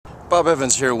Bob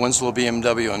Evans here, Winslow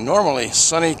BMW, and normally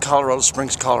sunny Colorado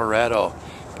Springs, Colorado,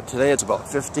 but today it's about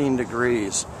 15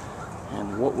 degrees,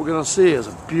 and what we're going to see is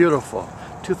a beautiful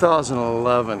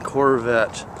 2011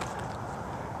 Corvette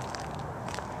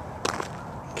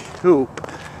Coupe.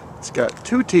 It's got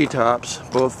two T-tops,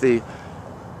 both the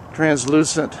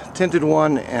translucent tinted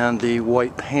one and the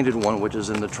white painted one, which is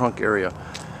in the trunk area.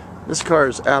 This car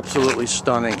is absolutely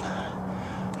stunning.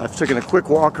 I've taken a quick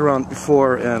walk around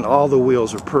before and all the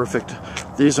wheels are perfect.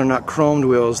 These are not chromed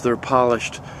wheels, they're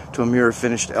polished to a mirror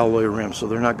finished alloy rim, so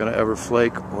they're not going to ever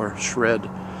flake or shred.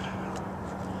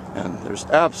 And there's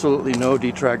absolutely no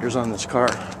detractors on this car.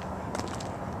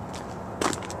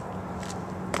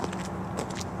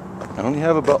 I only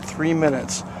have about 3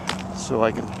 minutes, so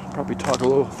I can probably talk a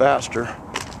little faster.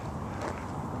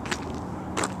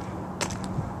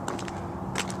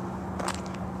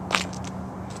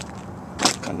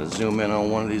 Kind of zoom in on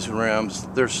one of these rims.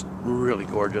 They're really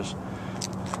gorgeous.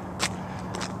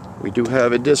 We do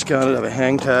have it discounted. I have a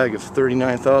hang tag of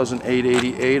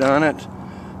 $39,888 on it.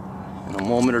 In a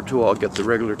moment or two I'll get the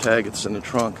regular tag that's in the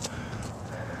trunk.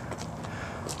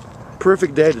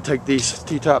 Perfect day to take these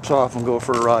T-tops off and go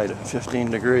for a ride at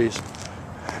 15 degrees.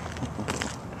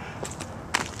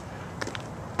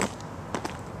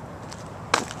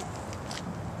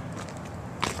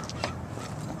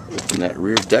 Open that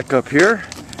rear deck up here.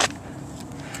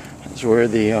 That's where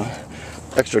the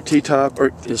extra T-top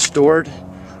is stored.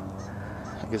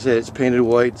 Like I said, it's painted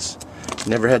white.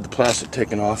 Never had the plastic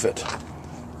taken off it.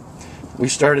 We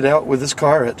started out with this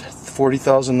car at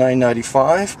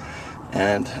 $40,995,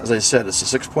 and as I said, it's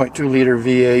a 6.2 liter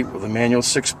V8 with a manual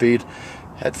 6-speed.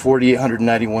 Had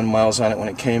 4,891 miles on it when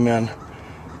it came in.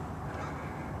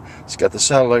 It's got the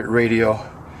satellite radio,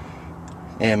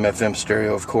 AM/FM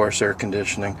stereo, of course, air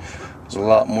conditioning. There's a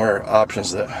lot more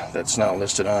options that's not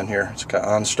listed on here. It's got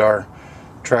OnStar,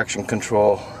 traction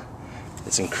control.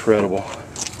 It's incredible.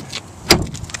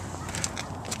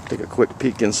 Take a quick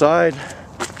peek inside.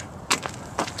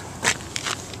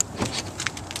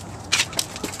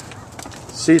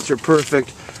 Seats are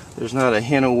perfect. There's not a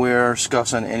hint of wear or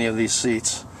scuffs on any of these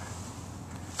seats.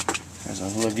 There's a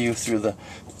little view through the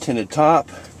tinted top.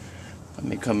 Let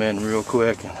me come in real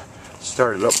quick and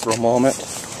start it up for a moment.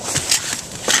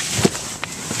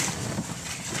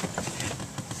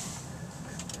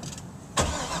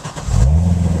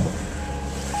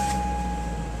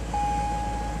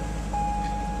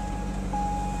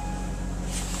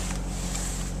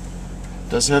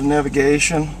 Does have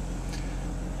navigation.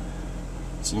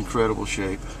 It's in incredible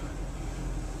shape.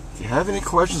 If you have any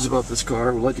questions about this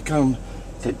car, would like to come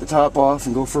take the top off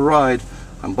and go for a ride,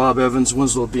 I'm Bob Evans,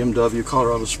 Winslow BMW,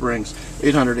 Colorado Springs,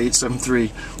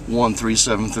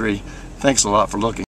 800-873-1373. Thanks a lot for looking.